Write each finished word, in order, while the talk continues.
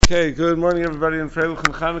Okay, good morning everybody in Freilich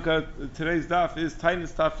and Chanukah. Today's daf is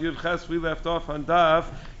Taanis daf Yud Ches. We left off on daf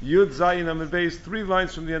Yud Zayin Amud Beis, 3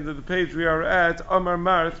 lines from the end of the page. We are at Amar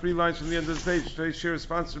Mar, 3 lines from the end of the page. Today's share is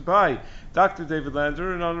sponsored by Dr. David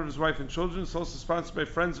Lander in honor of his wife and children. It's also sponsored by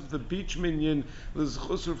Friends of the Beach Minyan,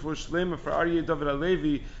 L'Zchusur for Shlema for Aryeh David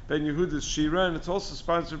Alevi, Ben Yehuda's Shira, and it's also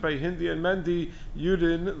sponsored by Hindi and Mendy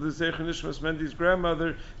Yudin, L'Zecher Nishmas Mendy's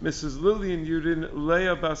grandmother, Mrs. Lillian Yudin,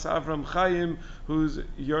 Leah Bas Avram Chaim, whose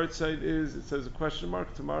yahrzeit is, it says a question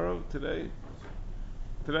mark, tomorrow, today?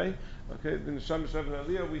 Okay, the Neshama Shavin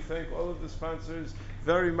Aliyah, we thank all of the sponsors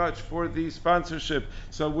very much for the sponsorship.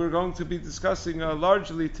 So we're going to be discussing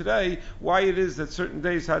largely today why it is that certain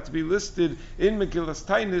days had to be listed in Megilas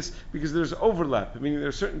Taanis, because there's overlap. I mean, there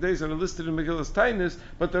are certain days that are listed in Megilas Taanis,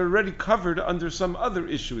 but they're already covered under some other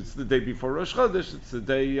issue. It's the day before Rosh Chodesh, it's the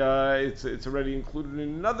day, it's already included in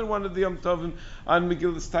another one of the Yom Tovim on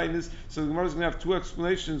Megilas Taanis. So the Gemara is going to have two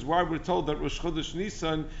explanations why we're told that Rosh Chodesh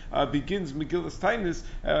Nisan begins Megilas Taanis.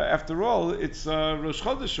 After all, it's Rosh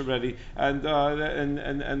Chodesh already, and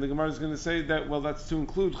the Gemara is going to say that, well, that's to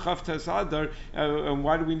include Chav Tes Adar, and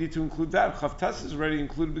why do we need to include that? Chav Tes is already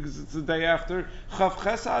included because it's the day after Chav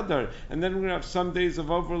Ches Adar, and then we're going to have some days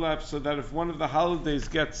of overlap, so that if one of the holidays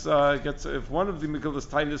if one of the Megilas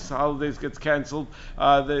Taanis holidays gets cancelled,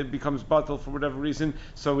 it becomes batal for whatever reason.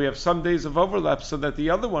 So we have some days of overlap, so that the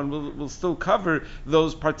other one will still cover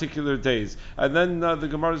those particular days. And then the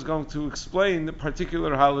Gemara is going to explain the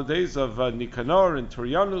particular holidays of Nikanor and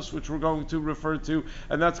Turianus, which we're going to refer to,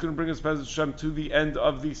 and that's going to bring us Be'ez Hashem to the end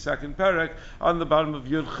of the second parak on the bottom of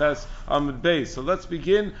Yud Ches Amud Beis. So let's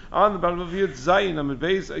begin on the bottom of Yud Zayin Amud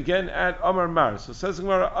Beis, again at Amar Mar. So says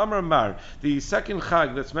Gemara, Amar Mar, the second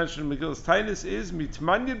Chag that's mentioned in Megilas Taanis is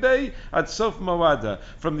Mitmanya Bei at Sof Mawada,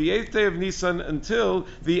 from the 8th day of Nisan until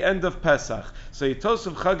the end of Pesach. So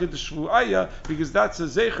Yitosef Chagid Shvu'aya, because that's a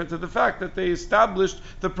zecher to the fact that they established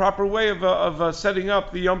the proper way of setting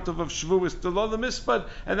up the Yom Tov of Shavuos Delol Mispad,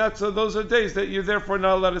 and those are days that you're therefore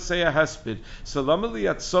not allowed to say a hesped. So Lamali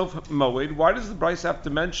at Sof Moed, why does the Bryce have to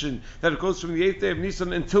mention that it goes from the 8th day of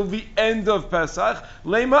Nisan until the end of Pesach?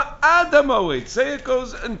 Lema Ada Moed, say it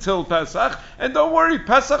goes until Pesach, and don't worry,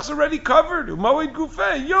 Pesach's already covered. Moed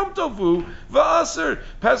Gufeh, Yom Tovu, Va'aser.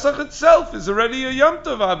 Pesach itself is already a Yom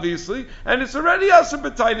Tov, obviously, and it's already Aser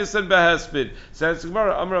B'Tainis and Behesped. Says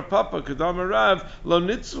Gemara, Amar Papa, Kedam Rav, Lo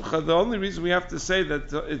Nitzucha. The only reason we have to say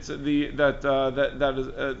that it's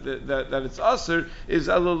that it's Aser is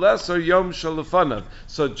Alaleser Yom Shalafanav.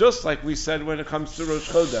 So just like we said when it comes to Rosh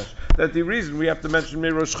Chodesh, that the reason we have to mention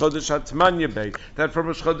Rosh Chodesh Hatmanya Bay, that from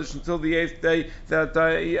Rosh Chodesh until the 8th day, that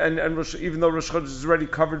even though Rosh Chodesh is already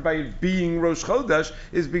covered by it being Rosh Chodesh,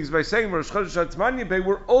 is because by saying Rosh Chodesh Hatmanya Bay,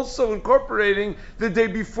 we're also incorporating the day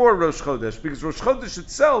before Rosh Chodesh, because Rosh Chodesh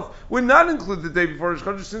itself would not include the day before Rosh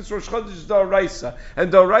Chodesh, since Rosh Chodesh is Da'araisa,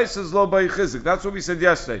 and Da'araisa is Lo Bay Chizik. That's what we said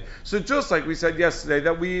yesterday. So just like we said yesterday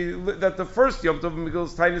that the first Yom Tov of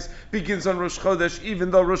Megilas Taanis begins on Rosh Chodesh,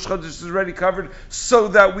 even though Rosh Chodesh is already covered, so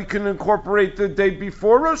that we can incorporate the day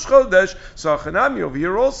before Rosh Chodesh. So Achanami over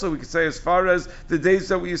here also we could say, as far as the days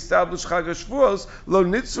that we establish Chag HaShavuos, Lo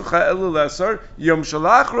Nitzucha Elu Lesar Yom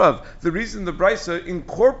Shalachrav. The reason the Brisa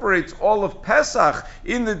incorporates all of Pesach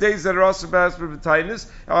in the days that are also B'Asper B'Tainis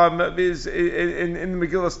is in the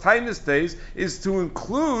Megilas Taanis days, is to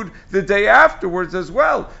include the day afterwards as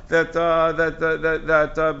well. That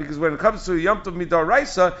because when it comes to Yom Tov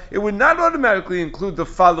Midaraisa, it would not automatically include the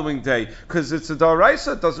following day, because it's a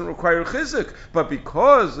Daraisa, it doesn't require Chizik. But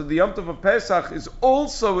because the Yom Tov of Pesach is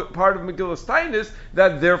also part of Megilas Taanis,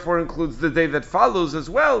 that therefore includes the day that follows as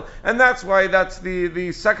well, and that's why that's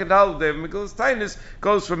the second holiday of Megilas Taanis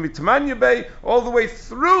goes from Mitmanya Bay all the way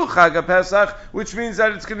through Chag Pesach, which means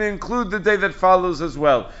that it's going to include the day that follows as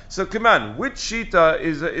well. So come on, which shita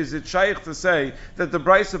is it shaykh to say that the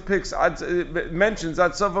Brisa mentions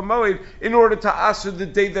Atzav Moed in order to answer the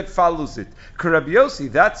day that follows it? Rabbi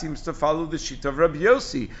Yossi, that seems to follow the shita of Rabbi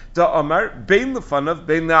Yossi. Da Amar Bein Lefanav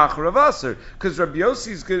Bein Le'acharav Aser, because Rabbi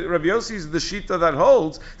Yossi is the shita that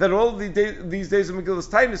holds that all these days of Megilas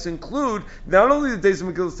Taanis include not only the days of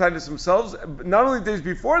Megilas Taanis themselves, not only the days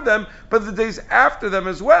before them, but the days after them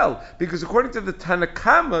as well. Because according to the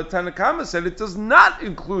Tanakama said it does not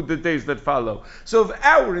include the days that follow. So if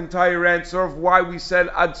our entire answer of why we said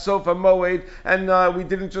said Ad Sofa Moed, and we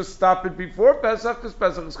didn't just stop it before Pesach, because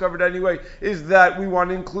Pesach is covered anyway, is that we want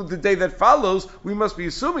to include the day that follows. We must be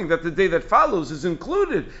assuming that the day that follows is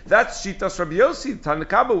included. That's Shitas Rabbi Yossi.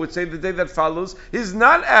 Tanakaba would say the day that follows is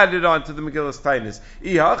not added on to the Megilas Taanis.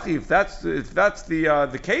 If that's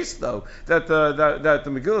the case, though, that the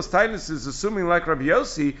Megilas Taanis is assuming like Rabbi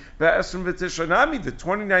Yossi, Be'esrim v'Tishanami, the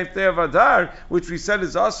 29th day of Adar, which we said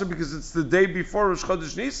is also because it's the day before Rosh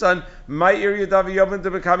Chodesh Nisan, my area Davi Yom de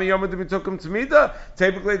Bekami Yom de Bitokum Tamida,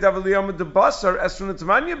 Tebekle Davi Yom de Basar, Esron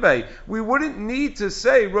Tamanya Bay. We wouldn't need to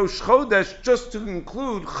say Rosh Chodesh just to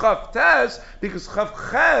include Chav Tes, because Chav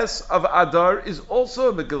Ches of Adar is also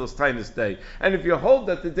a Megilas Taanis day. And if you hold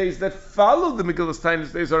that the days that follow the Megilas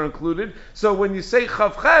Taanis days are included, so when you say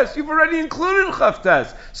Chav Ches, you've already included Chav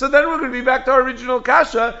Tes. So then we're going to be back to our original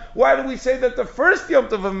kasha. Why do we say that the first Yom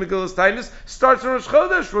Tov of Megilas Taanis starts on Rosh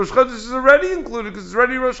Chodesh? Rosh Chodesh is already included because it's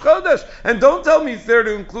already Rosh Chodesh. And don't tell me it's there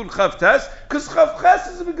to include Chav Tes, because Chav Ches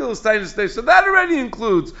is a Megilas Taanis day, so that already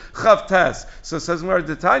includes Chav Tes. So says Mar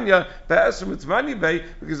Detanya, Be'esrim Mitzmani Bay,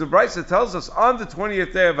 because the Brisa tells us on the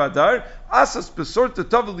 20th day of Adar, Asas Besorta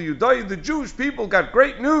Tavil Yudai, the Jewish people got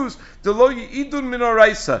great news, Deloyi Idun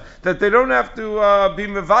Minoraisa, that they don't have to be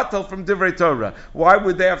mevatel from Divrei Torah. Why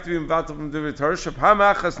would they have to be mevatel from Divrei Torah? Shapam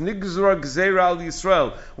Achas Nigzura Gzeira al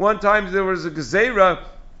Yisrael. One time there was a Gzeira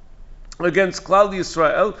against Klal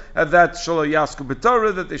Yisrael, that Shalo Yasku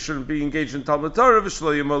B'Torah, that they shouldn't be engaged in Talmud Torah,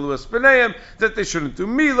 V'Shalo Yamolu Espeneim, that they shouldn't do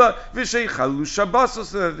Mila, V'Shei Chalu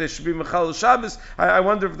Shabbosos, that they should be Mechal Shabbos. I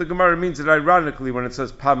wonder if the Gemara means it ironically when it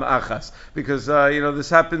says Pam Achas, because this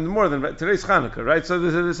happened more than today's Chanukah, right? So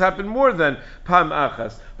this happened more than Pam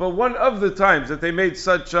Achas. But one of the times that they made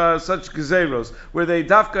such gezeros, where they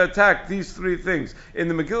dafka attacked these three things, in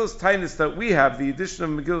the Megilas Taanis that we have, the edition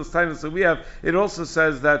of Megilas Taanis that we have, it also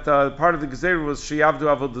says that part of the gezerah was Sheyavdu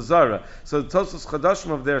Avodah Zarah. So the Tosfos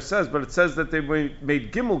Chadashim of there says, but it says that they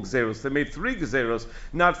made Gimel gezeros, they made 3 gezeros,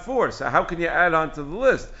 not 4. So how can you add on to the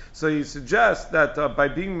list? So he suggests that by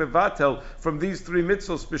being mevatel from these 3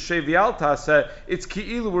 mitzvos, b'shei v'altas, it's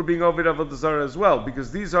ki'ilu we're being over Avodah Zarah as well,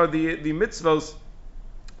 because these are the mitzvos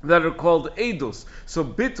that are called edus. So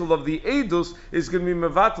bittul of the edus is going to be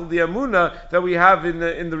mevatel the amuna that we have in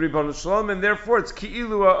the Ribbon Shalom, and therefore it's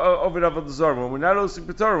ki'ilu over Avodah Zarah. When we're not osik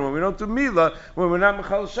b'Torah, when we don't do mila, when we're not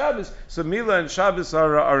mechal Shabbos, so mila and Shabbos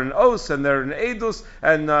are an os and they're an edus,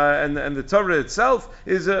 and the Torah itself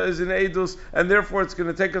is an edus, and therefore it's going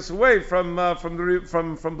to take us away from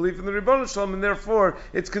belief in the Ribbon Shalom, and therefore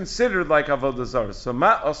it's considered like Avodah Zarah. So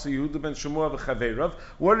ma asu Yehuda ben Shemua v'chaveirav.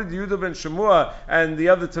 What did Yehuda ben Shemua and the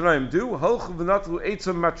other Tanaim do?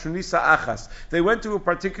 They went to a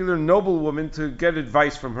particular noble woman to get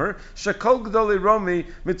advice from her. Shakol Gdolei Romi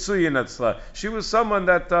Mitsuyin Atzla. She was someone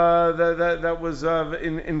that was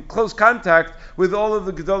in close contact with all of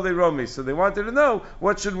the Gdolei Romi. So they wanted to know,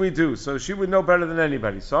 what should we do? So she would know better than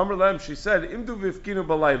anybody. So Amr Lahem, she said, Imdu v'ifkinu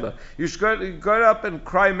balayla. You should go up and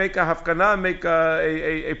cry, make a hafkana, make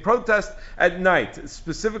a protest at night.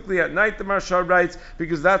 Specifically at night, the Marsha writes,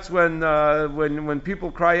 because that's when people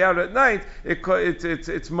cry out at night,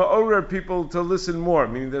 it's ma'orer people to listen more.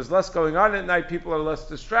 Meaning there's less going on at night, people are less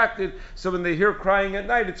distracted, so when they hear crying at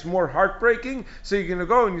night, it's more heartbreaking, so you're going to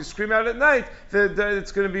go and you scream out at night,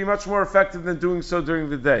 it's going to be much more effective than doing so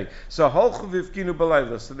during the day. So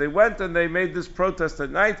they went and they made this protest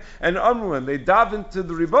at night, and Amruan, they davened to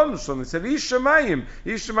the Ribbon Shalom, they said, Ishamayim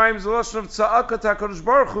is the lashon of Tza'akat HaKadosh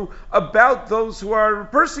Baruch Hu, about those who are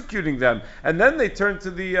persecuting them. And then they turned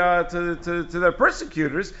to their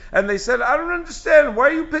persecutors, and they said, I don't understand, why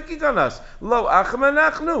are you picking on us? Lo achem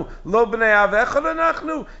anachnu, lo b'nei av echad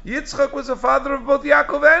anachnu. Yitzchak was a father of both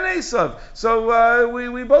Yaakov and Esav, so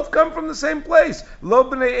we both come from the same place. Lo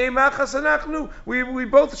b'nei eim achas anachnu, we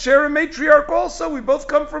both share a matriarch also, we both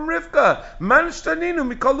come from Rivka. Man shtaninu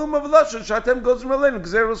mikolum of lashon shatem gozim aleinu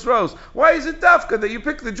gzeros rose. Why is it dafka that you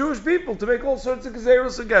pick the Jewish people to make all sorts of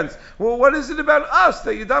gzeros against? Well, what is it about us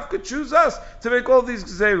that you dafka choose us to make all these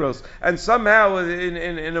gzeros? And somehow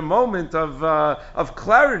in a moment of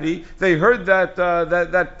clarity, they heard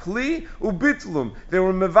that pli ubitlum. They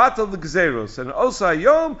were mevatel the gzeros, and osa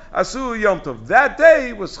yom asu yom tov. That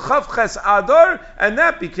day was chav ches adar, and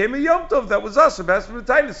that became a yom tov. That was us.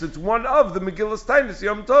 It's one of the Megilas Taanis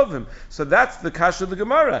yom tovim. So that's the kasha of the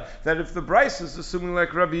Gemara. That if the Bryce is assuming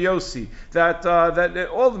like Rabbi Yossi that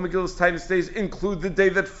all the Megilas Taanis days include the day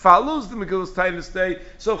that follows the Megilas Taanis day,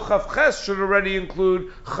 so chav ches should already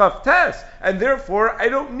include chav tes, and therefore therefore I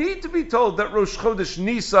don't need to be told that Rosh Chodesh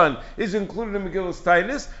Nisan is included in Megilas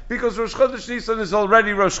Taanis, because Rosh Chodesh Nisan is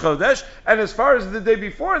already Rosh Chodesh, and as far as the day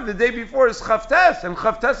before is Chavtes, and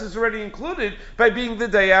Chavtes is already included by being the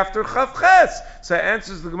day after Chavches. So it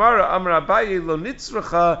answers the Gemara, Amar Abaye lo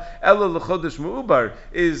nitzracha ela lechodesh me'ubar.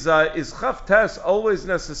 Is Chavtes always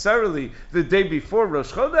necessarily the day before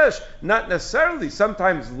Rosh Chodesh? Not necessarily.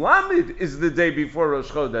 Sometimes Lamed is the day before Rosh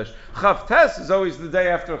Chodesh. Chavtes is always the day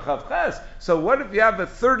after Chavches. So what if you have a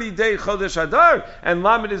 30-day Chodesh Adar and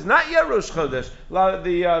Lamed is not yet Rosh Chodesh?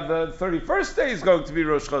 The 31st day is going to be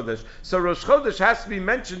Rosh Chodesh. So Rosh Chodesh has to be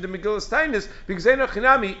mentioned in Megilas Taanis because Eino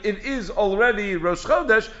Chinami, it is already Rosh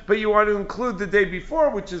Chodesh, but you want to include the day before,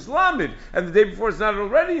 which is Lamed, and the day before is not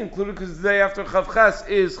already included because the day after Chavches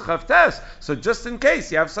is Chavtes. So just in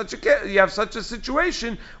case you have such a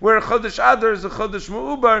situation where a Chodesh Adar is a Chodesh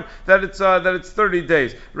Me'ubar, that it's 30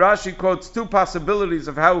 days. Rashi quotes two possibilities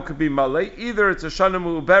of how it could be Malay. Either it's a Shana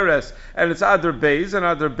Mu'uberes and it's Adar Beis, and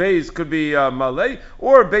Adar Beis could be Malay,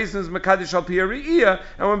 or Beis is Mekadesh Al Piyariyah,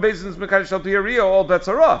 and when Beis is Mekadesh Al Piyariyah, all bets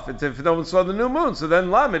are off. It's if no one saw the new moon, so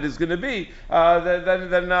then Lamed is going to be,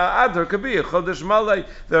 then Adar could be a Chodesh Malay.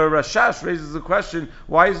 The Rashash raises the question,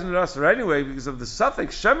 why isn't it Asr anyway? Because of the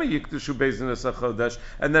suffix Shema Yikdushu Beis Nasa Chodesh,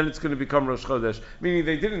 and then it's going to become Rosh Chodesh. Meaning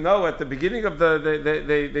they didn't know at the beginning of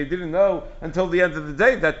they didn't know until the end of the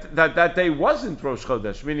day that day wasn't Rosh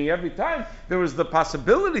Chodesh. Meaning every time there was the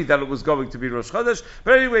possibility that it was going to be Rosh Chodesh.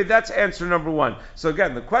 But anyway, that's answer number one. So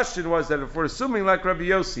again, the question was that if we're assuming like Rabbi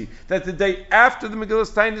Yossi that the day after the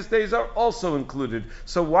Megilas Taanis days are also included,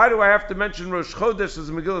 so why do I have to mention Rosh Chodesh as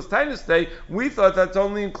a Megilas Taanis day? We thought that's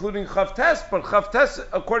only including Chavtes, but Chavtes,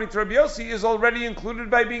 according to Rabbi Yossi, is already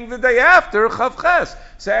included by being the day after Chavches.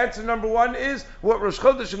 So answer number one is what Rosh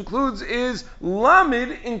Chodesh includes is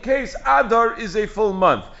Lamed in case Adar is a full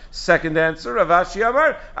month. Second answer, Rav Ashi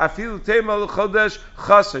Amar, Afilu Tema Chodesh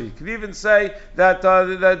Chaser. You could even say that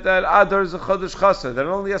Adar is a Chodesh Chaser, that it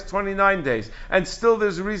only has 29 days, and still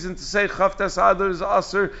there's a reason to say Chavtes Adar is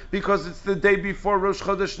Aser because it's the day before Rosh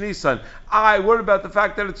Chodesh Nisan. What about the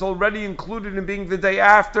fact that it's already included in being the day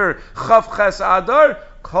after Chavches Adar?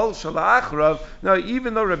 Kol Shalachrav. Now,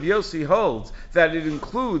 even though Rabbi Yossi holds that it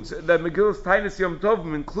includes that Megilas Taanis Yom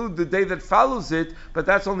Tovim include the day that follows it, but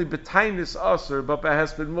that's only B'Taanis Aser, but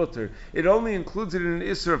Behesped Mutter. It only includes it in an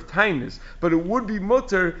Isser of Taanis, but it would be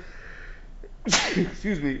Mutter.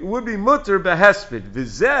 Excuse me. It would be Mutter Behesped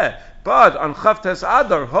V'zeh. But on Chavtes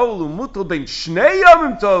Adar, Holu Mutal Ben Shnei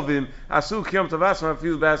Yomim Tovim, Asuk Yom Tovasma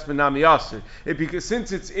Fil Bas Benami Aser. Because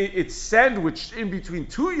since it's sandwiched in between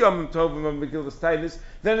two Yomim Tovim of Megilas Taanis,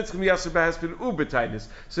 then it's going to be Aser Behesped Ubetainis.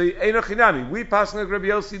 So Eino Chinami, we pass like Rabbi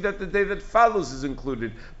Yossi that the day that follows is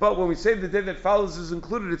included. But when we say the day that follows is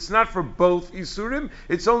included, it's not for both Isurim,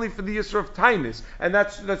 it's only for the Isur of Taanis. And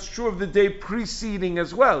that's true of the day preceding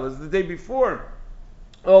as well as the day before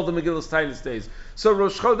all the Megilas Taanis days. So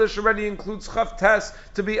Rosh Chodesh already includes Chavtes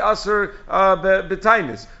to be Aser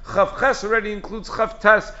B'Taanis. Chavches already includes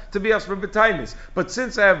Chavtes to be Aser B'Taanis. But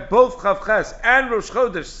since I have both Chavches and Rosh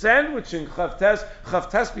Chodesh sandwiching Chavtes,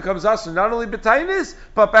 Chavtes becomes Aser not only B'Taanis,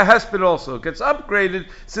 but Behesped also. It gets upgraded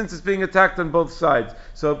since it's being attacked on both sides.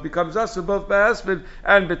 So it becomes Aser both Behesped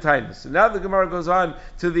and B'Taanis. So now the Gemara goes on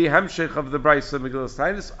to the Hemshech of the Brayso Megilas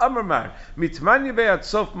Taanis. Amar Mar, Mitmanya Be'at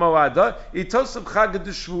Sof Moada, Itosav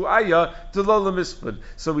Chagad Shvu'aya Delol Mispud.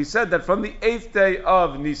 So we said that from the 8th day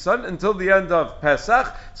of Nisan until the end of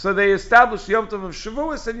Pesach, so they established the Yom Tov of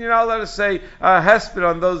Shavuos, and you're not allowed to say Hesped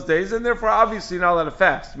on those days, and therefore obviously you're not allowed to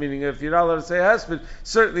fast. Meaning if you're not allowed to say Hesped,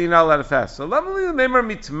 certainly you're not allowed to fast. So why do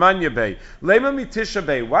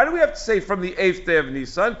we have to say from the 8th day of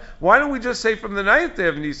Nisan? Why don't we just say from the 9th day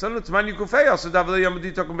of Nisan? And the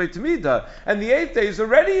 8th day is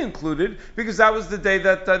already included because that was the day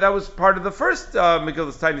that was part of the first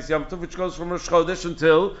Megilas Taanis Yom Tov, which goes from Rosh Chodesh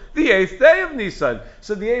until the 8th day of Nisan.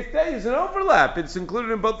 So the 8th day is an overlap. It's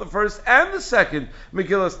included in both the first and the second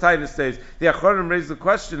Megilas Taanis days. The Achronim raised the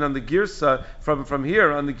question on the Girsa from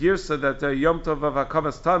here, on the Girsa that Yom Tov of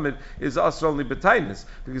Hakamas Tamid is also only B'Taanis,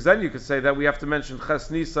 because then you could say that we have to mention Ches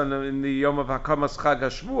Nisan in the Yom of Hakamas Chag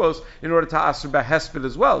HaShvuos in order to Aser Behesped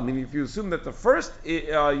as well. Meaning if you assume that the first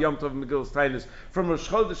Yom Tov Megilas Taanis from Rosh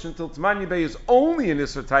Chodesh until Tmanya Bay is only an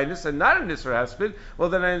Isser Taanis and not an Isser Hesped, well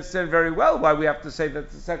then I understand very well why we have to say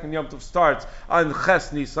that the second Yom Tov starts on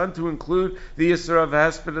Ches Nisan to include the Yisra of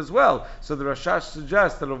Hesped as well. So the Rashash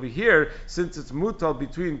suggests that over here, since it's mutal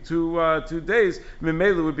between two days,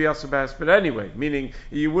 Mimela would be Asr B'Hesped anyway, meaning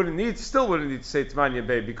you still wouldn't need to say Tmanya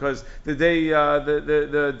Bay, because the day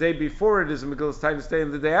the day before it is a Megilas Taanis day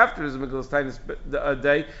and the day after is a Megilas Taanis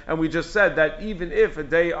day, and we just said that even if a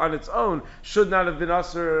day on its own should not have been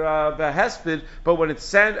Asr B'Hesped, but when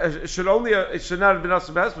it's it should not have been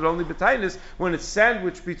Asr B'Hesped, only B'Taanis, when it's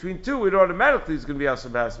sandwiched between two, it automatically is going to be Asr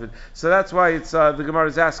B'Hesped. So that's why it's the Gemara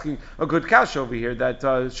is asking a good kash over here, that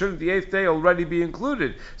shouldn't the 8th day already be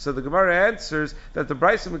included? So the Gemara answers that the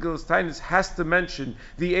Brisa Megilas Taanis has to mention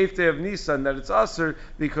the 8th day of Nisan, that it's Asr,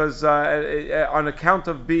 because on account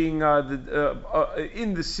of being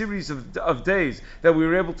in the series of days that we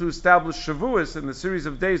were able to establish Shavuos, in the series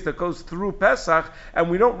of days that goes through Pesach, and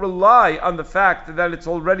we don't rely on the fact that it's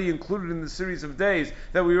already included in the series of days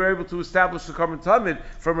that we were able to establish the Karban Tamid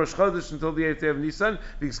from Rosh Chodesh until the 8th day of Nisan,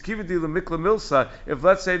 because Kivadi L'Mikla Milsa, if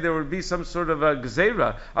let's say there would be some sort of a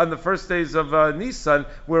Gzeira on the first days of Nisan,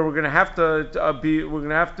 where we're going to have to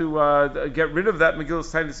get rid of that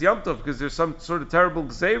Megilas Taanis Yom Tov, because there's some sort of terrible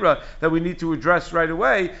Gzeira that we need to address right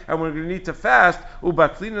away, and we're going to need to fast,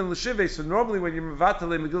 Ubatlin and L'Shivei. So normally when you're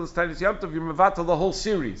Mevatel Megilas Taanis Yom Tov, you're Mevatel the whole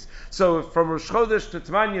series. So from Rosh Chodesh to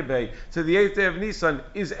Tmanya Bay to the 8th day of Nisan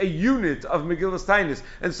is a unit of Megilas Taanis,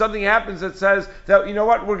 and something happens that says that, you know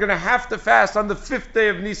what, we're going to have to fast on the 5th day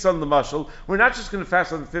of Nisan, the Mashal. We're not just going to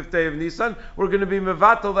fast on the 5th day of Nisan, we're going to be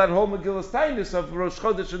Mevatel that whole Megilas Taanis of Rosh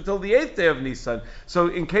Chodesh until the 8th day of Nisan. So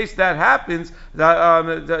in case that happens,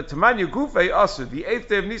 the Tamanya Gufei Asr, the 8th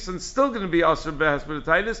day of Nisan is still going to be Asr B'Hesped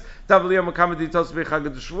Taanis,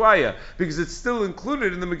 because it's still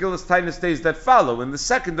included in the Megilas Taanis days that follow, in the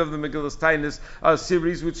second of the Megilas Taanis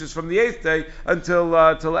series, which is from the 8th day until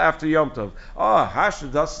after Yom Tov.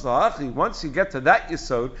 Once you get to that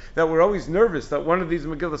Yisod, that we're always nervous that one of these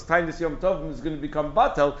Megilas Taanis Yom Tovim is going to become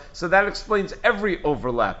Batel, so that explains every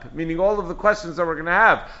overlap, meaning all of the questions that we're going to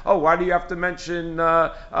have. Oh, why do you have to mention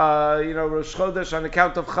Rosh Chodesh on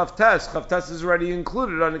account of Chavtes? Chavtes is already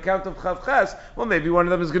included on account of Chavches. Well, maybe one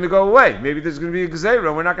of them is going to go away. Maybe there's going to be a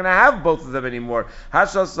Gzeira. We're not going to have both of them anymore.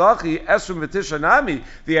 Hashas Zachi, Esrim V'Tishanami,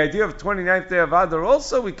 the idea of 29th day of Adar,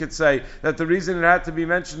 also we could say that the reason it had to be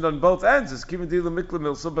mentioned on both ends is Kivadi L'Mikla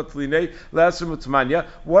Milsa Batline L'Esrim Utmanya.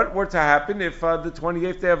 What were to happen if the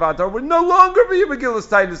 28th day of Adar would no longer be a Megilas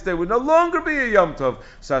Taanis day, would no longer be a Yom Tov?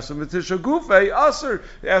 Sashem V'Tisha Gufei, Asr,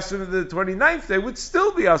 the 29th day would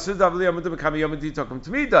still be Asr,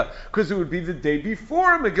 because it would be the day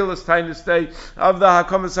before Megilas Taanis day of the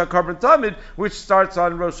Hakamas HaKarban Tamid, which starts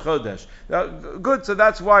on Rosh Chodesh. Good, so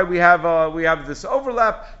that's why we have this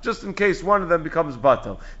overlap, just in case one of them becomes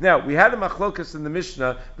Batel. Now, we had a machlokas in the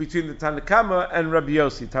Mishnah between the Tanakama and Rabbi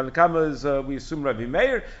Yossi. Tanakama is, we assume, Rabbi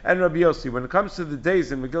Meir, and Rabbi Yossi. When it comes to the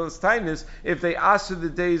days in Megilas Taanis, if they asr the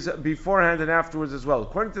days beforehand and afterwards as well.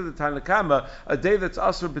 According to the Tanakama, a day that's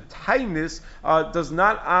asr b'tainis does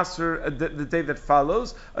not asr the day that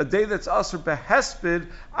follows. A day that's asr b'hesped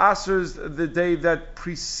asrs the day that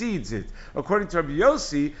precedes it. According to Rabbi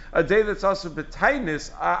Yossi, a day that's asr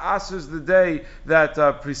b'tainis asrs the day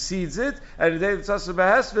that precedes it, and a day that's asr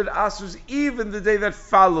b'hesped asrs even the day that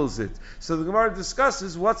follows it. So the Gemara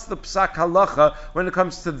discusses what's the psak halacha when it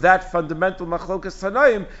comes to that fundamental machlokas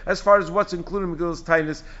tanaim as far as what's included in Megilas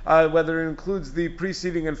Taanis, whether it includes the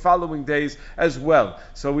preceding and following days as well.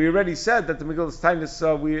 So we already said that the Megilas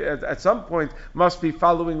Taanis we at some point must be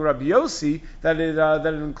following Rabbi Yossi, that it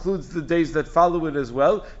includes the days that follow it as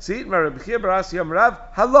well. See,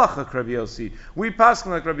 halacha Rabbi Yossi. We pass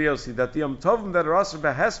like Rabbi Yossi that the Yom Tovim that are asr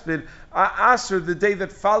b'hesped are asr the day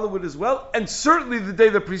that follow it as well, and certainly the day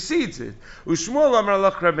that precedes it. Ushmuel Amar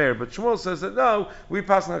Lach Rabbi Meir, but Shmuel says that no, we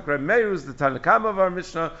pass like Rabbi Meir, who's the Tanakama of our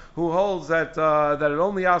Mishnah, who holds that it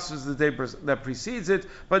only asrs the day that precedes it,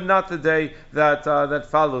 but not the day that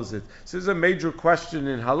follows it. So there's a major question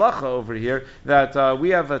in halacha over here that we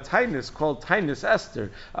have a Taanis called Taanis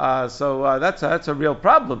Esther. So that's a real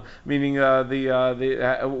problem. Meaning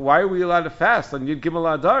why are we allowed to fast on Yud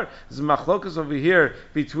Gimel Adar? There's a machlokas over here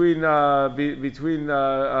between Rav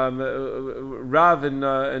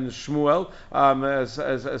and Shmuel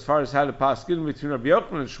as far as how to paskin between Rabbi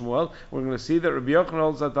Yochanan and Shmuel. We're going to see that Rabbi Yochanan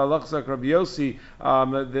holds that the halachas like Rabbi Yossi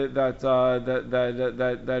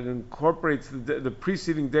that incorporates the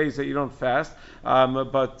preceding days that you don't fast,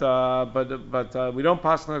 but we don't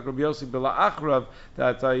pass like Rabbi Yossi bila achrav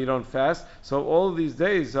that you don't fast. So all of these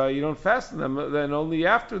days you don't fast in them. Then only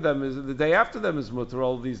after them is the day after them is mutter.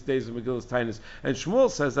 All of these days of Megilas Taanis. And Shmuel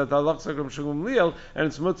says that the halachas like Rabbi Shimon Liel, and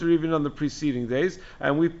it's mutter even on the preceding days.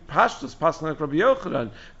 And we pashta Pashtus passing like Rabbi Yochanan,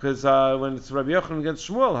 because when it's Rabbi Yochanan against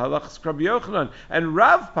Shmuel, halachas Rabbi Yochanan, and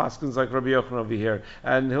Rav Paskins like Rabbi Yochanan over here,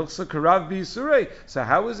 and Hilchsa Karav B'Yisurei. So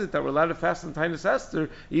how is it that we're allowed to fast on Taanis Esther,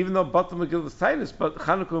 even though Batal Megillas Taanis, but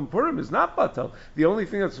Chanukah and Purim is not Batal? The only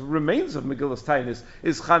thing that remains of Megillas Taanis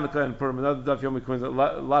is Chanukah and Purim. Another Daf Yomi coincidence,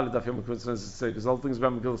 a lot of Daf Yomi coincidences to say, because all things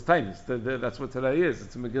about Megillas Taanis. That's what today is.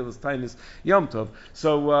 It's a Megillas Taanis Yom Tov.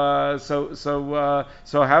 So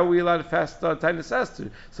how are we allowed to fast Taanis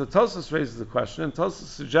Esther? So Tosfos raises the question, and Tosfos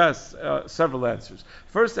suggests several answers.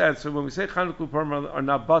 First answer, when we say Chanukah and Purim are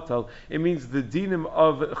not Batal, it means the dinim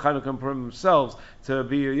of Chanukah and Purim themselves to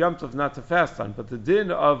be a Yom Tov not to fast on. But the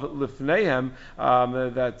din of Lifneihem,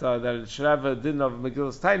 that it should have a din of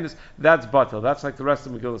Megillas Taanis, that's Batal. That's like the rest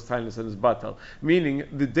of Megillas Taanis and is Batal. Meaning,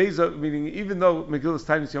 even though Megillas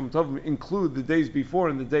Taanis Yom Tov include the days before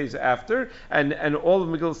and the days after, and all of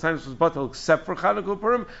Megillas Taanis was Batal except for Chanukah and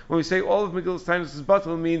Purim, when we say all of Megillas Taanis is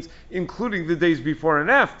Batal, means including the days before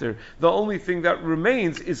and after. The only thing that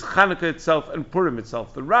remains is Chanukah itself and Purim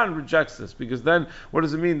itself. The Ran rejects this, because then what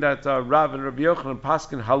does it mean that Rav and Rabbi Yochanan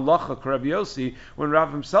paskin halacha Rabbi Yossi when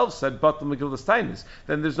Rav himself said Batal Megillas Taanis?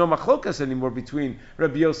 Then there's no machlokas anymore between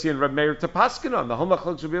Rabbi Yossi and Rabbi Meir to paskin on. The whole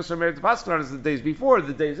machlokas Rabbi Yossi and Meir to paskin on is the days before,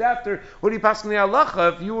 the days after. What do you paskin the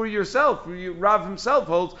halacha if you were yourself? Rav himself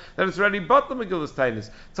holds that it's already Batal Megillas Taanis.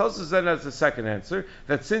 Tosfos then has the second answer,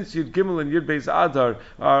 that since Yud Gimel and Yud Beis Adar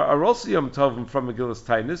are also Yom Tovim from Megillas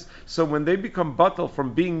Taanis, so when they become Batal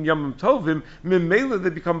from being Yom Tovim, Mimela they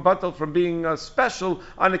become Batal from being special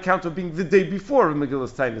on account of being the day before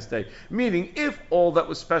Megillas Taanis Day. Meaning, if all that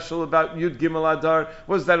was special about Yud Gimel Adar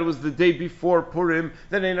was that it was the day before Purim,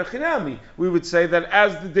 then Eino Chinami. We would say that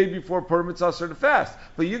as the day before Purim, it's also to fast.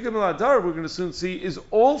 But Yud Gimel Adar, we're going to soon see, is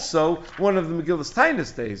also one of the Megillas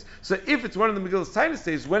Taanis days. So if it's one of the Megillas Taanis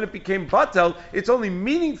days, when it became Batal, it's only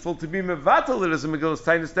meaningful to be Mevatel it as a Megillas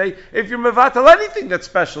Taanis Day if you're Mevatel anything that's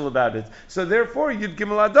special about it. So therefore, Yud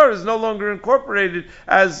Gimel Adar is no longer incorporated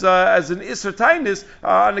as an Isser Taanis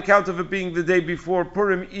on account of it being the day before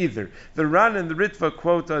Purim either. The Ran and the Ritva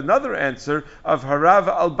quote another answer of Harav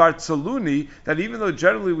al-Bartzaluni, that even though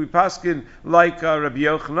generally we paskin like Rabbi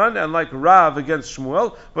Yochanan and like Rav against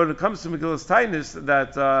Shmuel, but when it comes to Megillas Taanis,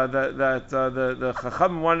 that the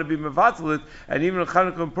Chacham want to be mevatel, and even in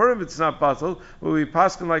Chanukah and Purim it's not batal, but we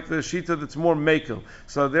paskin like the Shita that's more mekel.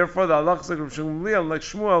 So therefore the halachas like Rav Shmuel, like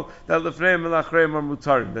Shmuel, that lefneim and lachreim are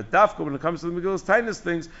mutarim. That dafka when it comes to the Megillas Taanis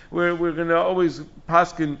things, we're going to always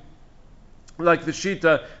paskin like the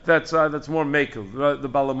Shita that's more mekel. The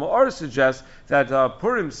Bala Ma'or suggests that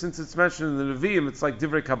Purim, since it's mentioned in the Nevi'im, it's like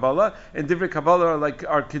Divrei Kabbalah, and Divrei Kabbalah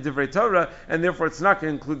are Kedivrei Torah, and therefore it's not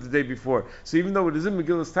going to include the day before. So even though it is in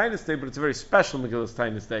Megillas Taanis Day, but it's a very special Megillas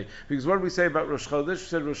Taanis Day. Because what do we say about Rosh Chodesh? We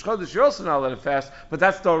said Rosh Chodesh you're also not allowed to fast, but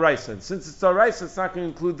that's D'oraisa. And since it's D'oraisa, it's not going to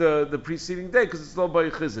include the preceding day, because it's Lo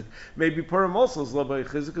B'Yi Chizik. Maybe Purim also is Lo B'Yi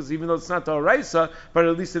Chizik, because even though it's not D'oraisa, but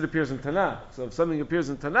at least it appears in Tanakh. So if something appears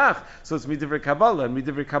in Tanakh, so it's Midivrei Kabbalah, and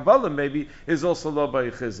Midivrei Kabbalah maybe is also Lo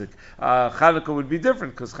B'Yi Chizik. Chanukah would be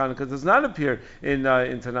different, because Chanukah does not appear in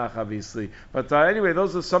Tanakh, obviously. But anyway,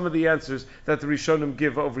 those are some of the answers that the Rishonim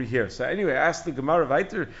give over here. So anyway, I asked the Gemara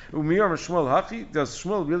weiter, Umiyar Shmuel Hachi, does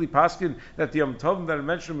Shmuel really paskin that the Yom Tovim that I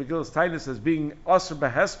mentioned in Megillas Taanis as being Asr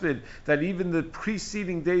Behesped, that even the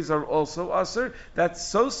preceding days are also Asr? That's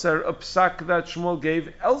so ser a psak that Shmuel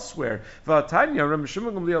gave elsewhere. V'atanya, Reb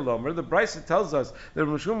Shimon Gamliel Omer, the Brisa tells us that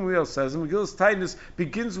Reb Shimon Gamliel says, in Megillas Taanis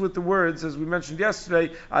begins with the words, as we mentioned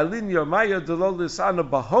yesterday, Alin Yomaya Delol Ana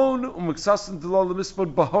Bahon Umiksasin Delol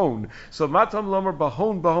Mispod Bahon. So Matam Lomer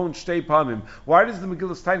Bahon Bahon Shtei Pamim. Why does the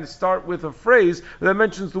Megillas Taanis start with a phrase that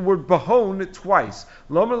mentions the word Bahon twice?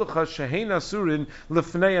 Lomer L'cha Shehein Asurin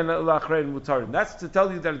L'fnei L'achrein Mutarin. That's to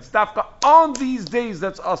tell you that it's dafka on these days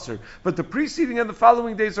that's Asr, but the preceding and the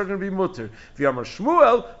following days are going to be Mutter. V'yamar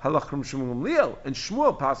Shmuel Halach Reb Shimon Gamliel, and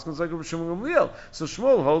Shmuel paskins like Reb Shimon Gamliel. So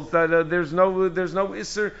Shmuel holds that there's no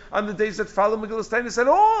Isser on the days that follow Megillas Taanis at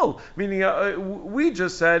all. Meaning, we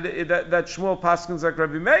just said that Shmuel paskins like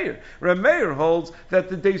Rabbi Meir. Rabbi Meir holds that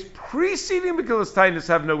the days preceding Megillas Taanis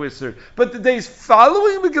have no Isser, but the days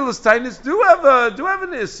following Megillas Taanis do have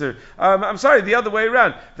an Isser. I'm sorry, the other way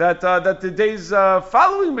around. That the days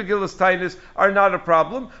following Megillas Taanis are not a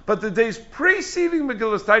problem, but the days preceding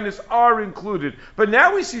Megillas Taanis are included. But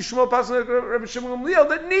now we see Shmuel paskins like Rabbi Shimon Gamliel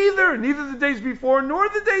that neither the days before nor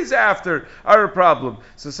the days after are a problem.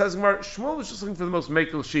 So it says Shmuel was just looking for the most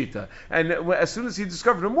mekel shita, and as soon as he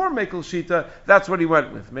discovered a more mekel shita, that's what he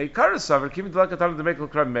went with.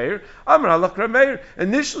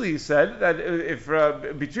 Initially he said that if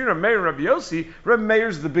between Rabbi Meir and Rabbi Yossi, Rabbi Meir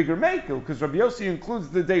is the bigger mekel, because Rabbi Yossi includes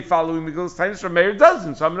the day following Megillas Taanis, Rabbi Meir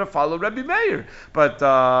doesn't. So I'm going to follow Rabbi Meir. But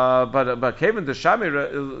Kevin the Shami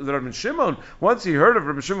Rabbi Shimon, once he heard of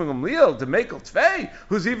Rabbi Shimon Gamliel, the Mekel Tvei,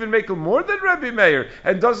 who's even Mekel more than Rabbi Meir,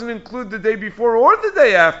 and doesn't include the day before or the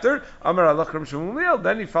day after, Amar Allah Rabbi Shimon Gamliel,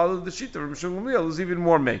 then he followed the sheet of Rabbi Shimon Gamliel, who's even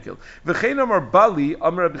more Mekel. V'chein Amar Bali,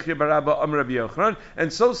 Amar Rabbi Chia bar Abba, Amar Rabbi Yochanan,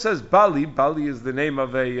 and so says Bali. Bali is the name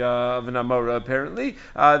of an Amora apparently.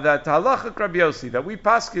 That halacha Rabbi Yossi, that we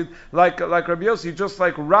paskin like Rabbi Yossi, just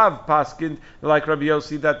like Rav paskin like Rabbi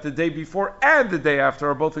Yossi, that the day before and the day after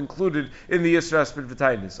are both included in the Yisra Aspid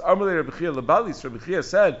V'tainis. Amar Rabbi Chia lebali, so Rabbi Chia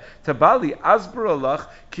said to Bali, Asber alach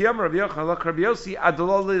Kiyam Rabbi Yochanan lach Rabbi Yossi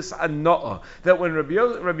adololis anoa. That when Rabbi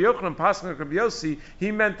Yochanan paskin like Rabbi Yossi,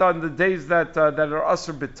 he meant on the days that are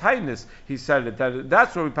Asr B'tainis. He said it.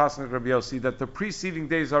 That's where we paskin like Rabbi Yossi, that the preceding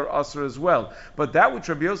days are Asr as well. But that which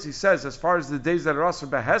Rabbi Yossi says, as far as the days that are Asr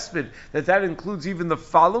B'hesped, that includes even the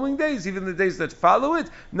following days, even the days that follow it.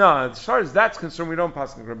 No, as far as that's concerned, we don't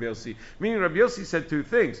pass like Rabbi Yossi. Meaning Rabbi Yossi said two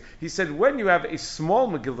things. He said when you have a small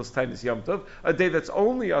Megilas Taanis Yom Tov, a day that's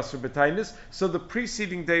only Asr B'tainis, so the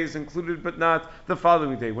preceding day is included, but not the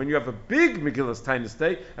following day. When you have a big Megilas Taanis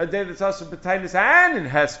day, a day that's Asr B'tainis and in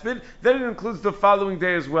Hesped, then it includes the following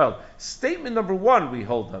day as well. Statement number one we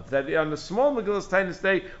hold of, that on a small Megilas Taanis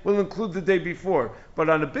day will include the day before, but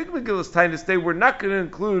on a big Megilas Taanis day we're not going to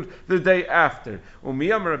include the day after.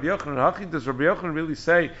 Umiyam Rabbi Yochanan, does Rabbi Yochanan really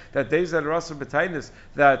say that days that are Asr B'tainis,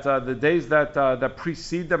 that the days that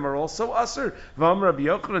precede them are also Asr? V'am Rabbi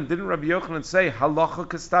Yochanan, didn't Rabbi Yochanan say halacha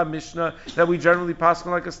kastam Mishnah, that we generally pass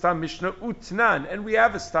on like a stam Mishnah utnan, and we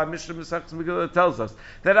have a stam Mishnah Masechtas Megillah that tells us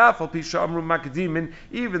that afal pisha amru makdimin,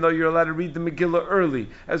 even though you're allowed to read the Megillah early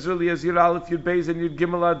as Yud Aleph, Yud Beis, and Yud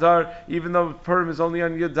Gimel Adar, even though Purim is only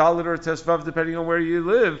on Yud Dalet or Tesvav, depending on where you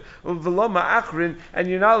live, V'loma Achrin, and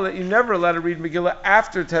you're never allowed to read Megillah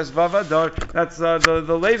after Tesvav Adar. That's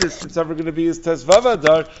the latest it's ever going to be is Tesvav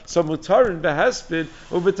Adar. So Mutarin Behespid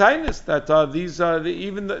Ubetainis,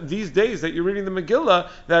 that these days that you're reading the Megillah,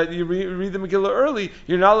 that you read the Megillah early,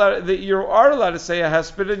 you are allowed to say a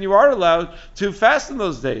Hesped, and you are allowed to fast in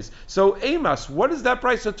those days. So Amos, what is that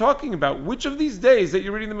Brisa talking about? Which of these days that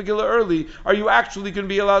you're reading the Megillah early are you actually going to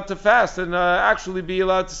be allowed to fast and actually be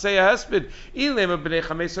allowed to say a Hesped?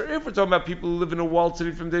 If we're talking about people who live in a walled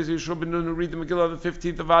city from days of Yeshua ben Nun who read the Megillah on the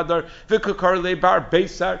 15th of Adar, V'kakar le'bar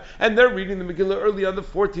Beisar, and they're reading the Megillah early on the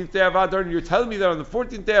 14th day of Adar, and you're telling me that on the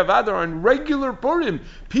 14th day of Adar, on regular Purim,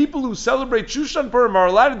 people who celebrate Shushan Purim are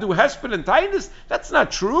allowed to do Hesped and Taanis? That's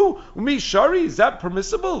not true. Umi Shari, is that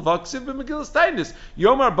permissible? V'ksiv b'Megillas Taanis.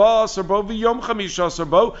 Yom Arba Asarbo v'Yom Chamisha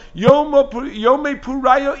Asarbo Yom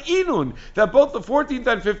Puraya Inun, that both the 14th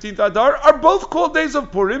and 15th Adar are both called days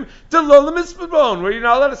of Purim, Delolim Mitzvah, where you're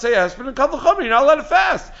not allowed to say Hesped and Kal V'chomer, you're not allowed to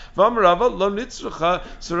fast. V'Amarava Lo Nitzrucha.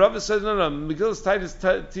 So Rava says, no, Megillas Taanis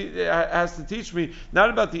has to teach me not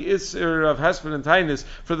about the Isser of Hesped and Taanis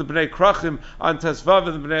for the Bnei Krachim on Tesvav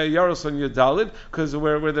and the Bnei Yaros on Yudalid, because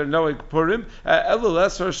where they're knowing Purim, Elul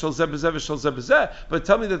Esor Shal Zeh B'Zeh V'Shal Zeh B'Zeh, but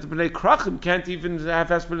tell me that the Bnei Krachim can't even have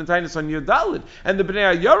Hesped and Taanis on Yudalid, and the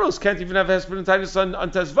Bnei Yaros can't even have Hesped and Taanis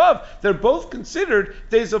on Tesvav. They're both considered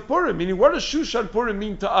days of Purim. Meaning, what does Shushan Purim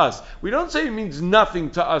mean to us? We don't say it means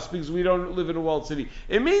nothing to us because we don't live in a walled city.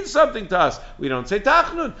 It means something to us. We don't say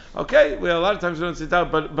Tachnun. Okay, well, a lot of times we don't say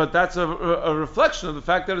Tachnun, but that's a reflection of the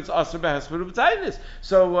fact that it's Asr B'Hesped U'B'Tainis.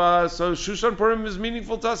 So Shushan Purim is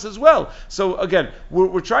meaningful to us as well. So again,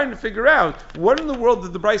 we're trying to figure out what in the world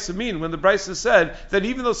did the Brisa mean when the Brisa said that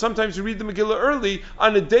even though sometimes you read the Megillah early,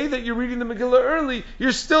 on a day that you're reading the Megillah early,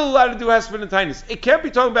 you're still allowed to do Hesped and Taanis. It can't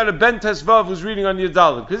be talking about a Ben Tesvav who's reading on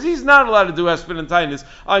Yudalid, because he's not allowed to do Hesped and Taanis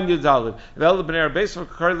on Yudalid.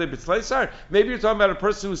 Maybe you're talking about a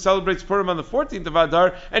person who celebrates Purim on the 14th of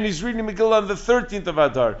Adar, and he's reading Megillah on the 13th of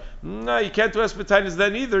Adar. No, you can't do Hesped and Taanis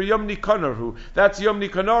then either. Yom Nikanor, that's Yom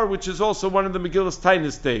Nikanor, which is also one of the Megillah's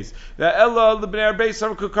Taanis days.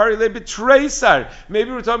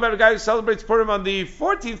 Maybe we're talking about a guy who celebrates Purim on the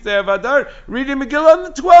 14th day of Adar, reading Megillah on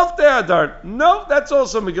the 12th day of Adar. No, that's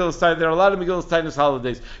also Megillah's Taanis. There are a lot of Megillah's Taanis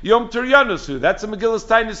holidays. Yom Turyanus, that's a Megillah's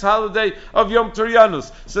Taanis holiday of Yom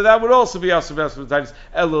Turyanus. So that would also be Asr B'Hesped Taanis.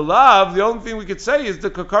 Elulav, the only thing we could say is the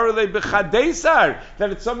Kakarele B'Chadesar,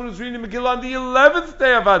 that it's someone who's reading Megillah on the 11th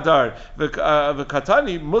day of Adar. The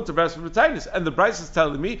Katani, Mutter B'Hesped Taanis. And the Bryce is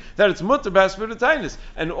telling me that it's Mutter B'Hesped Taanis.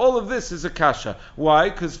 And all of this is a kasha. Why?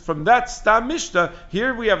 Because from that Stam Mishnah,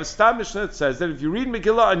 here we have a Stam Mishnah that says that if you read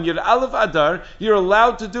Megillah on Yud Aleph Adar, you're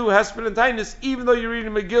allowed to do Hesped and Taanis, even though you're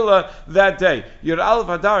reading Megillah that day. Yud Aleph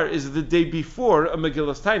Adar is the day before a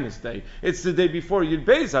Megillah's Taanis day. It's the day before Yud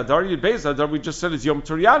Beis Adar. Yud Beis Adar, we just said, is Yom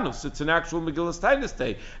Turyanus. It's an actual Megillah's Taanis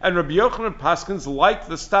day. And Rabbi Yochanan Paskins like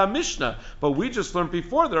the Stam Mishnah, but we just learned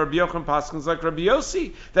before that Rabbi Yochanan Paskins like Rabbi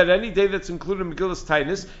Yossi that any day that's included in Megilas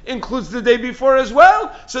Taanis includes the day before as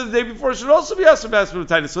well. So the day before should also be Asur B'Hesped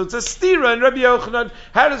Taanis. So it's a stira in Rabbi Yochanan.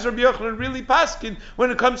 How does Rabbi Yochanan really paskin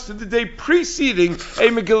when it comes to the day preceding a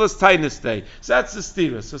Megilas Taanis day? So that's the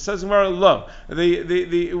stira. So it says Gemara, lo.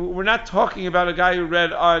 We're not talking about a guy who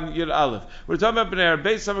read on Yud Aleph. We're talking about B'nei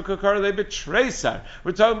Beis Samakokar Lebe Treisar.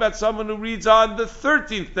 We're talking about someone who reads on the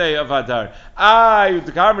 13th day of Adar.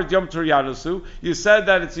 You said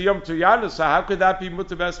that it's a Yom Turyanus, so how could that be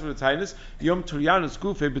Mutar B'Hesped Taanis? Yom Turyanus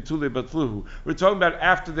Gufe Betule Batluhu. We're talking about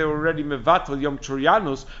after they were already Mevatel Yom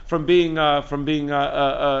Turyanus from being a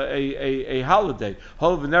holiday.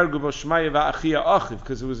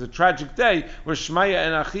 Because it was a tragic day where Shmaya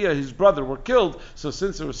and Achia, his brother, were killed. So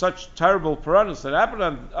since there was such terrible Puranus that happened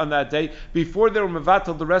on that day, before they were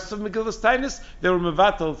Mevatel the rest of Megilas Taanis, they were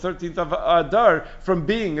Mevatel 13th of Adar from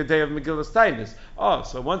being a day of Megilas Taanis. Oh,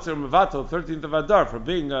 so once they were Mevatel 13th of Adar from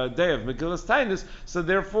being a day of Megilas Taanis, so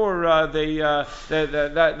therefore that's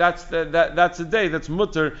a day that's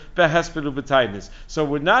Mutar B'Hesped Taanis. So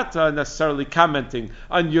we're not necessarily commenting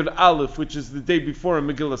on Yud Aleph, which is the day before a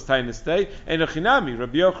Megilas Taanis day. And Achinami,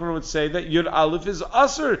 Rabbi Yochanan would say that Yud Aleph is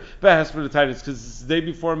Asur B'Hesped Taanis because it's the day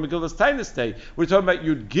before Megilas Taanis day. We're talking about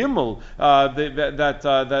Yud Gimel that's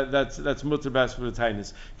Mutar B'Hesped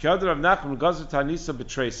Taanis. Ki'ad Rav Nachman Gazer Tanisa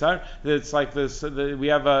B'Treisar. It's like this. We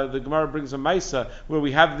have the Gemara brings a Maisa where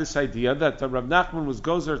we have this idea that Rav Nachman was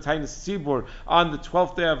Gozer Taanis Tzibur on the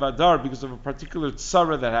 12th day of Adar because of a particular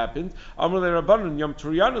tzara that happened. Amar le Rabbanan Yom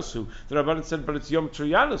Turyanusu. The Rabbanan said, but it's Yom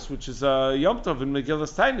Turyanus, which is Yom Tov in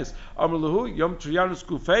Megilas Taanis. Amar lehu Yom Turyanus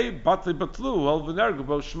Gufei Batle Batlu Hol V'Nergu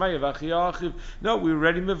Bo Shmaya V'Achia Achiv. No, we were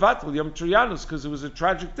already Mevatel Yom Turyanus because it was a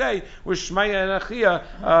tragic day where Shmaya and Achia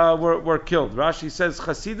were killed. Rashi says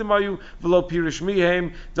Chasidim Ayu V'Lo Pirish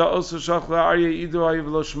Mihem Da Oso Shachla Arya Idu Ayu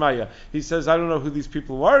V'Lo Shmaya. He says, I don't know who these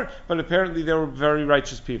people were, but apparently they were very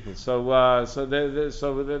righteous people. So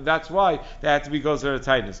that's why they had to be Gozer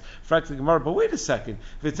Taanis. Frankly, Gemara, but wait a second.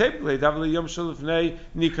 We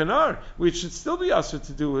should still be asked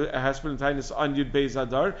to do a Hesped Taanis on Yud Beis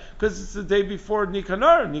Adar because it's the day before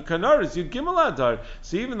Nikanar. Nikanar is Yud Gimel Adar.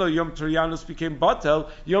 So even though Yom Turyanus became Batel,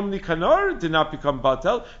 Yom Nikanar did not become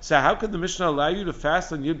Batel. So how could the Mishnah allow you to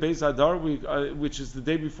fast on Yud Beis Adar, which is the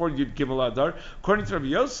day before Yud Gimel Adar? According to Rabbi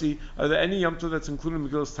Yossi, any Yom Tov that's included in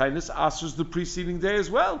Megilas Taanis asers the preceding day as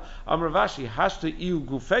well. Amar Vashi Hashta Iu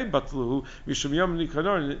Gufei Batluhu Mishum Yom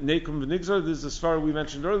Nikanar Nekum V'Nigzor. This is as far we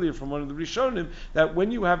mentioned earlier from one of the Rishonim that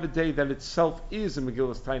when you have a day that itself is a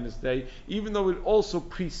Megilas Taanis day, even though it also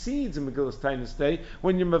precedes a Megilas Taanis day,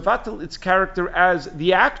 when you mevatel its character as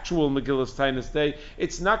the actual Megilas Taanis day,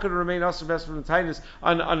 it's not going to remain Asur B'Hesped Taanis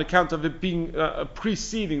on account of it being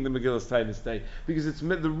preceding the Megilas Taanis day, because it's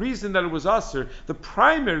the reason that it was Asur, the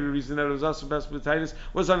primary reason that it was Asur B'Hesped Taanis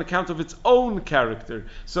was on account of its own character.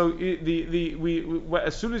 So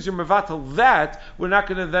as soon as you're mevatel that, we're not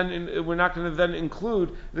going to then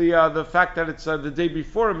include the fact that it's the day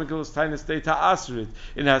before a Megilas Taanis day to asur it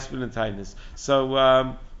in Hesped Taanis.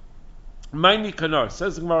 So. Maini Kanar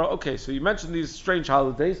says the Gemara. Okay, so you mentioned these strange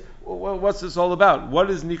holidays. What's this all about?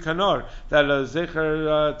 What is Nikanor? That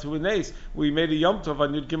Zecher to Ines, we made a Yom Tov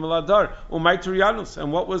on Yud Gimel Adar. Umay Turyanus.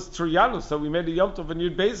 And what was Turyanus? That we made a Yom Tov on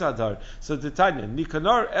Yud Beis Adar. So Titania,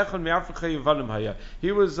 Nikanor Echon Me'Africha Yevanim Haya.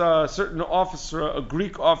 He was a certain officer, a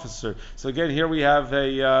Greek officer. So again, here we have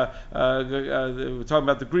we're talking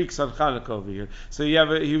about the Greeks on Chanukah over here. So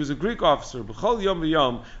he was a Greek officer. B'chol Yom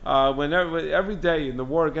V'Yom, every day in the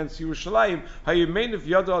war against Yerushalayim, Hayemein of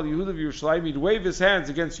Yad al Yehud of Yerushalayim, he'd wave his hands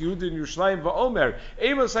against Yehud in Yerushalayim va'omer,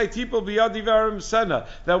 Amos Haitipol b'yadi v'arim sena.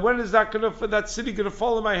 That when is that that city going to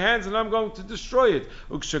fall in my hands and I'm going to destroy it?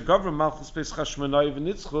 Ukshagavra malchus beis Chashmonai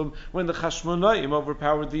v'nitzchum, when the Chashmonaim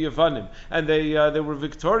overpowered the Yavanim and they were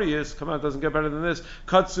victorious. Come on, it doesn't get better than this.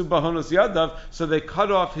 Katsu bahonos yadav, so they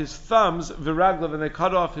cut off his thumbs v'raglav, and they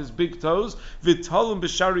cut off his big toes v'talum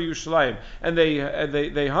b'shari Yerushalayim, and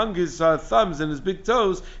they hung his thumbs and his big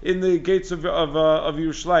toes in the gates of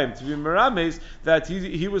Yerushalayim to be merames that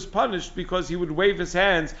he was punished because he would wave his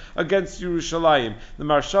hands against Yerushalayim. The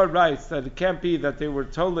Marshal writes that it can't be that they were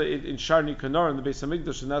told it in Sharni Kanar in the Beis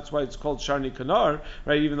Hamikdash, and that's why it's called Sharni Kanar,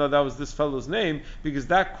 right? Even though that was this fellow's name, because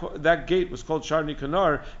that gate was called Sharni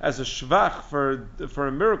Kanar as a shvach for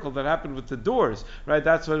a miracle that happened with the doors, right?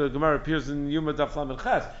 That's why the Gemara appears in Yuma Daf Lamed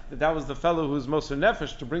Ches, that was the fellow who was Moser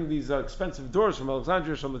Nefesh to bring these expensive doors from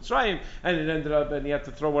Alexandria to Mitzrayim, and he had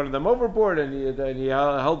to throw one of them overboard, and he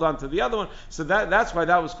held on to the other one. So that's why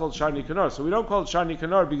that was is called Shar Nikanor. So we don't call it Shar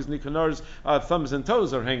Nikanor because Nikanor's thumbs and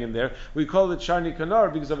toes are hanging there. We call it Shar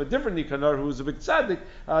Nikanor because of a different Nikanor who was a big tzaddik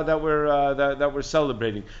that we're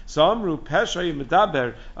celebrating. So Amru Peshay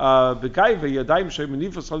Medaber Begaiva Yadayim Shay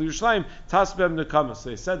Menifos Al Yerushalayim Tasbem Nekama. So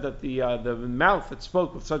they said that the mouth that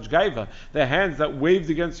spoke with such gaiva, the hands that waved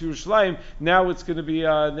against Yerushalayim, now it's going to be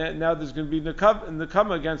now there's going to be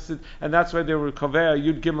nekama against it, and that's why they were kovea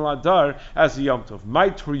Yud Gimel Adar as a Yom Tov. My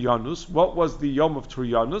Turyanus, what was the Yom of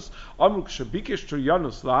Turyanus? Amruk Shabikesh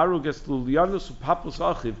Turyanus La'aruges Lulyanus Papus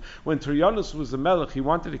Achiv. When Turyanus was the melech, he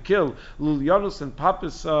wanted to kill Lulyanus and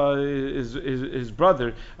Papus, his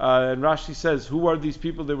brother. And Rashi says, who are these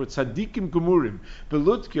people? They were tzaddikim gemurim.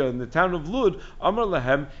 Beludkia, in the town of Lud, Amar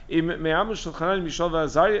Lahem, Im Me'amu Shel Chanan Mishal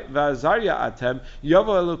V'Azarya Atem,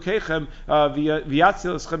 Yavo Elokechem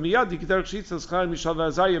V'yatzil Eschem Miyad, Yikiter Kshitzil Chanan Mishal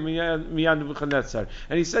V'Azarya Miyad Nebuchadnezzar.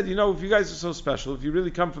 And he said, if you guys are so special, if you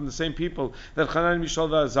really come from the same people that Chanan Mishal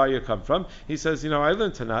V'Azarya come from, he says, I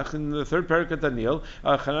learned Tanakh in the third parak of Daniel,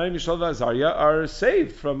 Chanan Mishal V'Azarya are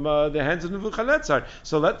saved from the hands of Nebuchadnezzar.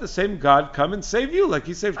 So let the same God come and save you, like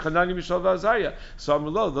he saved Chanan Mishal V'Azarya. So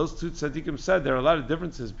Amrullah, those two tzaddikim said there are a lot of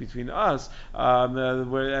differences between us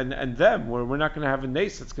and them, where we're not going to have a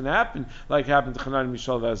nace that's going to happen like happened to Chanan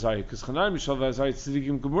Mishal V'Azarya, because Chanan Mishal V'Azarya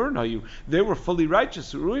tzaddikim gemurn hayu, they were fully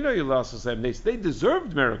righteous. They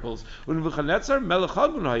deserved miracles. And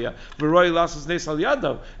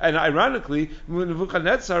ironically,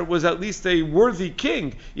 Nebuchadnezzar was at least a worthy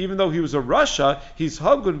king, even though he was a rasha. He's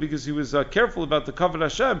hagun because he was careful about the kavod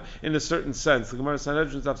Hashem in a certain sense. The Gemara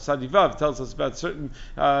Sanhedrin of Sadivav tells us about certain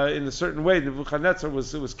in a certain way Nebuchadnezzar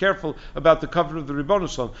was careful about the kavod of the Ribono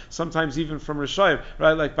Shalom. Sometimes even from Rishayim,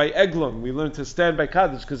 right? Like by Eglon, we learn to stand by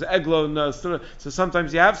Kaddish because Eglon. So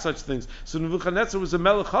sometimes you have such things. So Nebuchadnezzar was a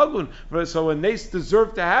melech hagun, right? So a nace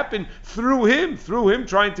deserved to happen through him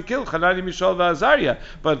trying to kill Hanani, Mishael, Va'azariah.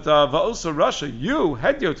 But Va'osa Russia, you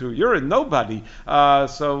Hedyotu, you're a nobody.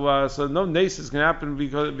 So no nace is going to happen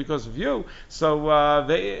because of you. So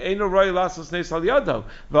they ain't no roy lasos nace al yado.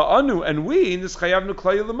 Va'anu, and we in this chayavnu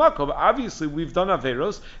klai l'makom. Obviously, we've done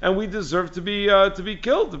averos and we deserve to be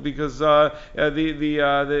killed because we're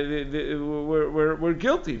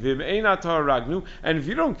guilty. And if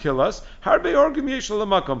you don't kill us, harbe orgim yeshal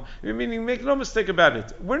l'makom. Meaning, make no mistake about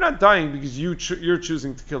it. We're not dying because you're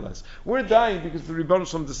choosing to kill us. We're dying because the Ribono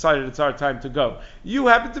Shalom decided it's our time to go. You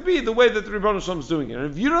happen to be the way that the Ribono Shalom is doing it. And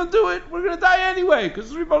if you don't do it, we're going to die anyway because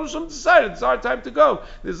the Ribono Shalom decided it's our time to go.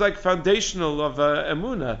 There's like foundational of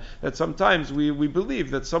emunah that sometimes we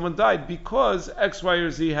believe that someone died because X, Y,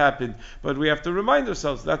 or Z happened. But we have to remind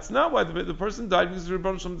ourselves that's not why the person died, because the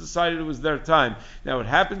Ribono Shalom decided it was their time. Now it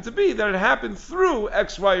happened to be that it happened through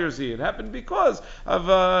X, Y, or Z. It happened because of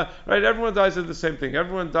right. Everyone dies of the same thing.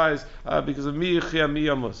 Everyone dies because of mi yichya mi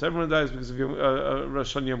yamos. Everyone dies because of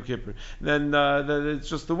Rosh Hashanah Yom Kippur. Then it's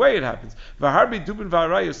just the way it happens. V'harbi dubin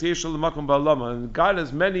v'arayos yeshal l'makom ba'alama. And God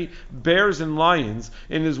has many bears and lions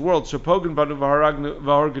in His world. Shapogan banu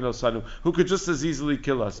v'hargino sanu, who could just as easily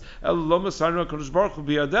kill us. El loma sanu hakadosh baruch hu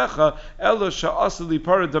biyadecha elo sha'asa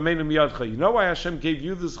lipara dameinu miyadcha. You know why Hashem gave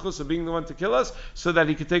you the zchus of being the one to kill us? So that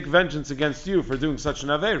He could take vengeance against you for doing such an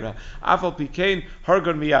avera. Afal pikein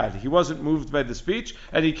hargon miyad. He wasn't moved by the speech,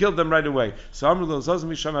 and He killed them right away. So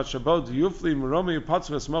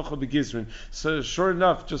sure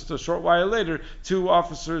enough, just a short while later, two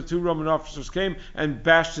Roman officers came and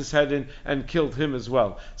bashed his head in and killed him as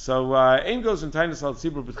well. So ein goes in Taanis al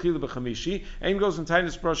tzibur b'tchila b'chamishi, ein goes in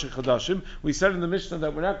Taanis b'rosh chodashim. We said in the Mishnah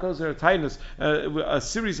that we're not goes there Taanis, a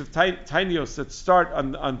series of tainios that start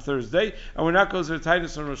on Thursday, and we're not goes there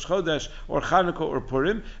Taanis on Rosh Chodesh or Chanukah or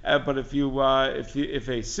Purim. But if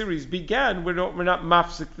a series began, we're not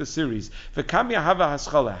mafsik the series.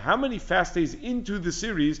 How many fast days into the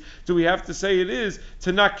series do we have to say it is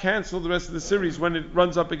to not cancel the rest of the series when it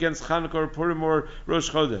runs up against Chanukah or Purim or Rosh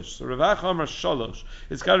Chodesh? So Rav Acha Amar Shalosh.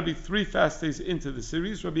 It's got to be 3 fast days into the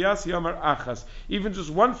series. Rabbi Yasi Amar Achas. Even just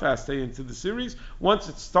 1 fast day into the series, once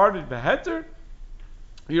it started beheter,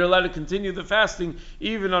 you're allowed to continue the fasting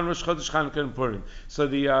even on Rosh Chodesh, Chanukah, and Purim. So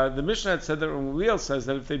the Mishnah had said that Ramliel says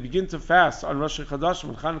that if they begin to fast on Rosh Chodesh,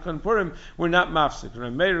 Chanukah, and Purim, we're not mafsik.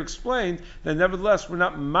 And Meir explained that nevertheless we're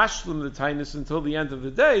not mashlim the tainus until the end of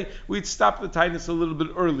the day. We'd stop the tainus a little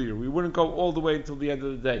bit earlier. We wouldn't go all the way until the end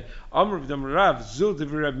of the day. Amr v'dam Rav Zul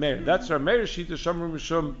Divrei Meir. That's our Meir Shita Shamru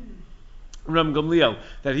Mishum Ram Gamliel,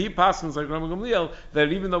 that he passes like Ram Gamliel,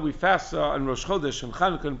 that even though we fast on Rosh Chodesh and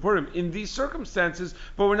Chanukah and Purim in these circumstances,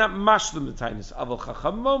 but we're not mashlim the Taanis. Aval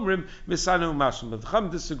Chacham Momrim Misanu Mashlim. But the Chacham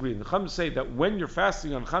disagree. The Chacham say that when you're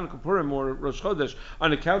fasting on Chanukah, Purim, or Rosh Chodesh,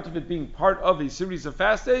 on account of it being part of a series of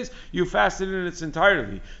fast days, you fast it in its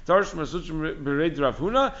entirety. Darsh Masuchim Bered Rav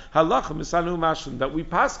Huna Halacha Misanu Mashlim. That we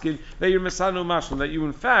paskin that you're Misanu Mashlim. That you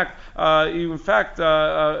in fact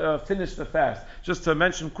finish the fast. Just to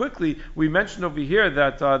mention quickly, we mentioned over here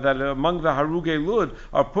that among the Haruge Lud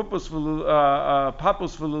are Papus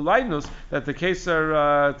Velulainus, that the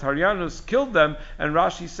Kesar Tarianus killed them, and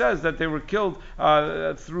Rashi says that they were killed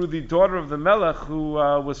through the daughter of the Melech, who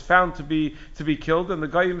was found to be killed, and the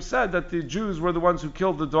Goyim said that the Jews were the ones who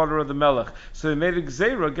killed the daughter of the Melech. So they made a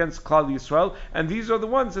Gzeira against Klal Yisrael, and these are the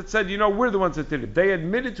ones that said, we're the ones that did it. They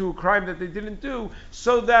admitted to a crime that they didn't do,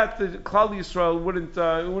 so that the Klal Yisrael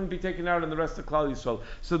wouldn't be taken out on the rest of Klal Yisrael.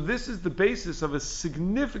 So this is the basis of a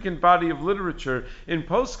significant body of literature in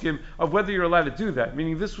Poskim of whether you're allowed to do that.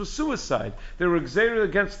 Meaning this was suicide. They were exerted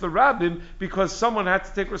against the rabbim because someone had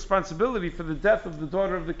to take responsibility for the death of the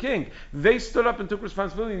daughter of the king. They stood up and took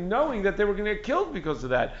responsibility knowing that they were going to get killed because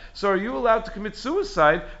of that. So are you allowed to commit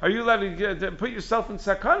suicide? Are you allowed to put yourself in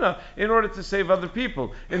sakana in order to save other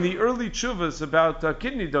people? In the early tshuvas about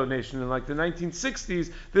kidney donation in like the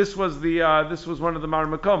 1960s, this was one of the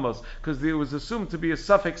marmakomos, because it was assumed to be a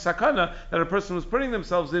suffix sakana that a person was putting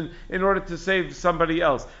themselves in order to save somebody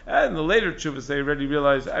else. And the later tshuvas, they already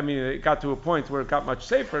realized, it got to a point where it got much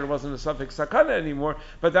safer, it wasn't a suffix sakana anymore,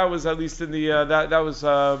 but that was at least in the, that was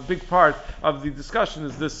a big part of the discussion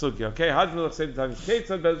is this sugya. Okay,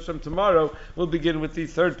 tomorrow we'll begin with the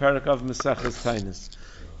third parak of Maseches Taanis.